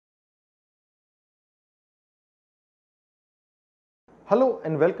Hello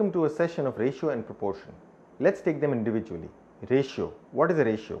and welcome to a session of ratio and proportion. Let's take them individually. Ratio. What is a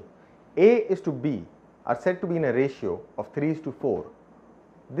ratio? A is to B are said to be in a ratio of 3:4.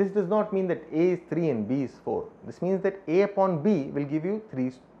 This does not mean that A is 3 and B is 4. This means that A upon B will give you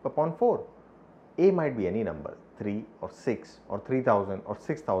 3/4. A might be any number, 3 or 6 or 3000 or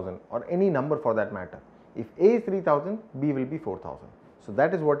 6000 or any number for that matter. If A is 3000, B will be 4000. So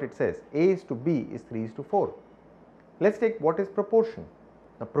that is what it says. A is to B is 3:4. Let's take what is proportion.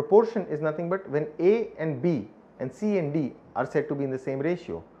 Now proportion is nothing but when A and B and C and D are said to be in the same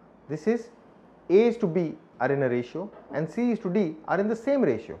ratio. This is A is to B are in a ratio and C is to D are in the same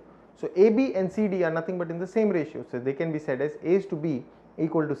ratio. So AB and CD are nothing but in the same ratio. So they can be said as A is to B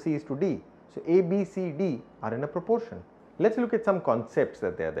equal to C is to D. So A, B, C, D are in a proportion. Let's look at some concepts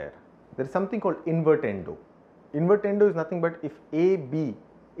that they are there. There is something called invertendo. Invertendo is nothing but if A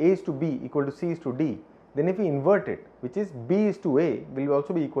is to B equal to C is to D, then if we invert it, which is B is to A will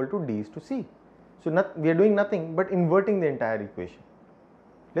also be equal to D is to C. So we are doing nothing but inverting the entire equation.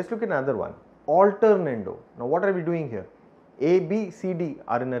 Let's look at another one, alternando. Now what are we doing here? A, B, C, D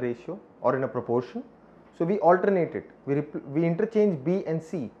are in a ratio or in a proportion. So we alternate it, we interchange B and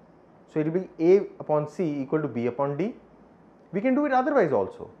C. So it will be A upon C equal to B upon D. We can do it otherwise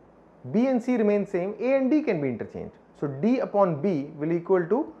also. B and C remain same, A and D can be interchanged. So D upon B will equal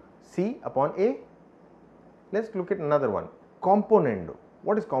to C upon A. Let's look at another one, componendo.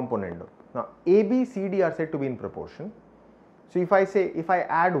 What is componendo? Now A, B, C, D are said to be in proportion. So if I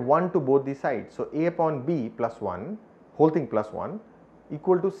add 1 to both the sides, so A upon B plus 1, whole thing plus 1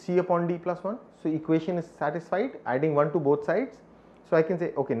 equal to C upon D plus 1. So equation is satisfied, adding 1 to both sides. So I can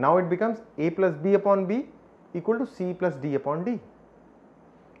say, okay, now it becomes A plus B upon B equal to C plus D upon D.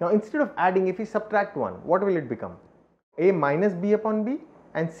 Now instead of adding, if we subtract 1, what will it become? A minus B upon B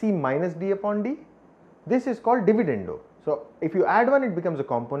and C minus D upon D. This is called dividendo. So if you add 1, it becomes a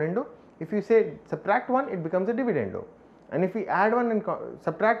componendo. If you say subtract 1, it becomes a dividendo. And if we add 1 and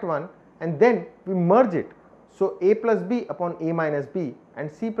subtract 1 and then we merge it, so A plus B upon A minus B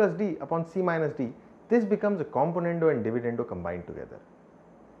and C plus D upon C minus D, this becomes a componendo and dividendo combined together.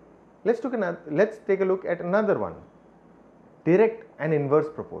 Let's take a look at another one, direct and inverse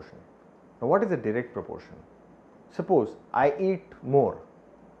proportion. Now what is a direct proportion? Suppose I eat more,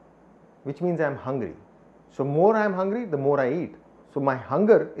 which means I am hungry. So more I am hungry, the more I eat. So my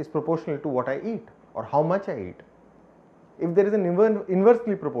hunger is proportional to what I eat or how much I eat. If there is an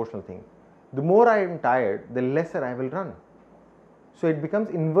inversely proportional thing, the more I am tired, the lesser I will run. So it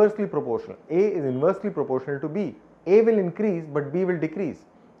becomes inversely proportional. A is inversely proportional to B. A will increase but B will decrease.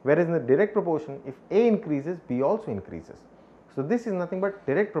 Whereas in the direct proportion, if A increases, B also increases. So this is nothing but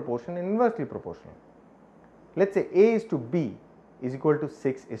direct proportion and inversely proportional. Let's say A is to B is equal to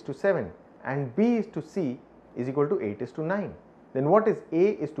 6 is to 7 and B is to C is equal to 8 is to 9. Then what is A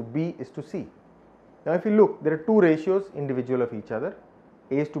is to B is to C? Now if you look, there are two ratios individual of each other,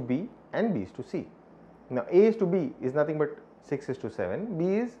 A is to B and B is to C. Now A is to B is nothing but 6 is to 7,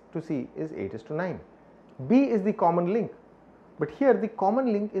 B is to C is 8 is to 9. B is the common link, but here the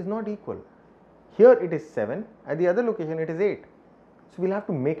common link is not equal. Here it is 7, at the other location it is 8. So we will have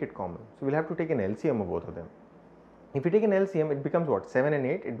to make it common. So we will have to take an LCM of both of them. If we take an LCM, it becomes what? 7 and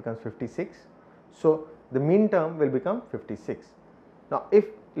 8, it becomes 56. So the mean term will become 56. Now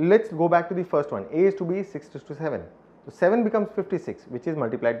let's go back to the first one, A is to B is 6 is to 7. So 7 becomes 56, which is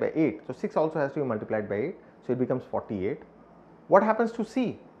multiplied by 8. So 6 also has to be multiplied by 8. So it becomes 48. What happens to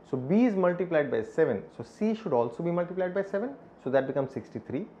C? So B is multiplied by 7. So C should also be multiplied by 7. So that becomes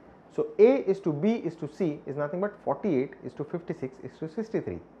 63. So A is to B is to C is nothing but 48 is to 56 is to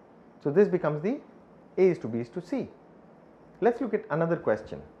 63. So this becomes the A is to B is to C. Let's look at another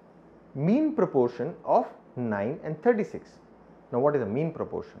question. Mean proportion of 9 and 36. Now what is a mean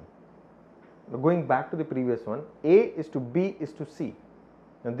proportion? Now going back to the previous one, A is to B is to C.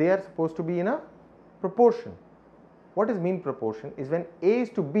 Now they are supposed to be in a proportion. What is mean proportion? Is when A is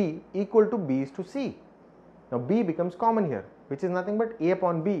to B equal to B is to C. Now B becomes common here, which is nothing but A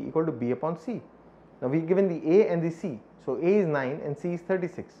upon B equal to B upon C. Now we given the A and the C. So A is 9 and C is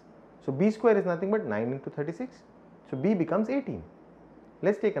 36. So B square is nothing but 9 into 36. So B becomes 18.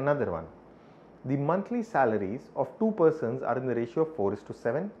 Let's take another one. The monthly salaries of two persons are in the ratio of 4 is to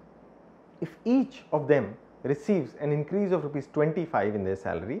 7. If each of them receives an increase of rupees 25 in their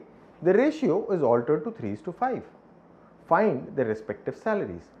salary, the ratio is altered to 3 is to 5. Find their respective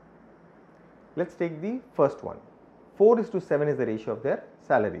salaries. Let's take the first one. 4 is to 7 is the ratio of their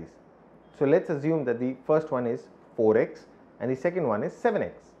salaries. So let's assume that the first one is 4x and the second one is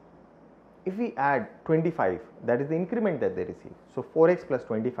 7x. If we add 25, that is the increment that they receive. So 4x plus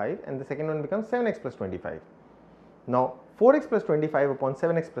 25 and the second one becomes 7x plus 25. Now 4x plus 25 upon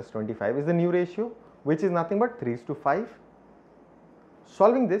 7x plus 25 is the new ratio, which is nothing but 3:5.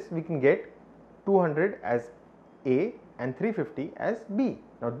 Solving this, we can get 200 as A and 350 as B.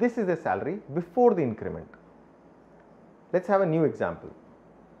 Now this is the salary before the increment. Let's have a new example.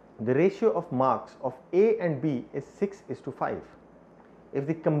 The ratio of marks of A and B is 6:5. If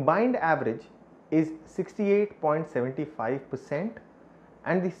the combined average is 68.75%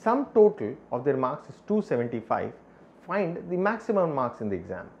 and the sum total of their marks is 275, find the maximum marks in the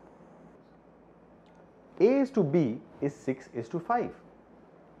exam. A is to B is 6:5.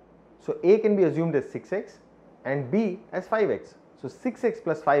 So A can be assumed as 6x and B as 5x. So 6x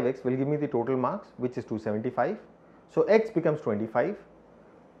plus 5x will give me the total marks, which is 275. So x becomes 25.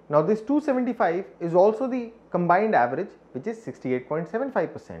 Now this 275 is also the combined average, which is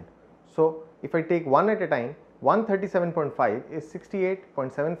 68.75%. So if I take one at a time, 137.5 is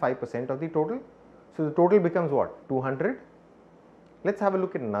 68.75% of the total. So the total becomes what? 200. Let's have a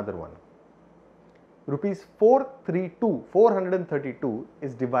look at another one. Rupees 432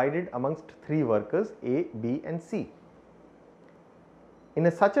 is divided amongst 3 workers A, B and C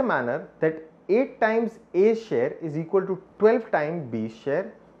in such a manner that 8 times A's share is equal to 12 times B's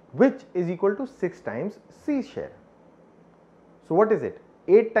share, which is equal to 6 times C's share. So what is it?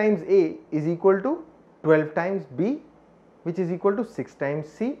 8 times A is equal to 12 times B, which is equal to 6 times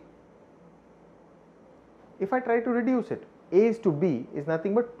C. If I try to reduce it, A is to B is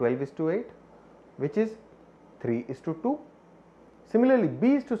nothing but 12:8, which is 3:2. Similarly,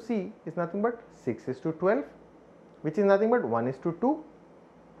 B is to C is nothing but 6:12, which is nothing but 1:2.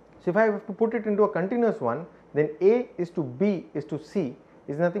 So if I have to put it into a continuous one, then A is to B is to C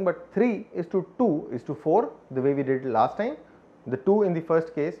is nothing but 3:2:4, the way we did it last time. The 2 in the first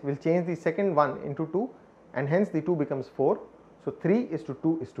case will change the second one into 2, and hence the 2 becomes 4. So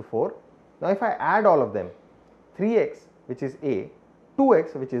 3:2:4. Now if I add all of them, 3x which is A,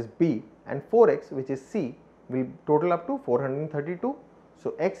 2x which is B and 4x which is C will total up to 432. So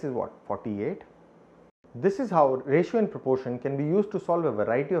x is what? 48. This is how ratio and proportion can be used to solve a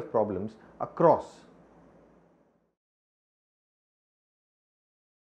variety of problems across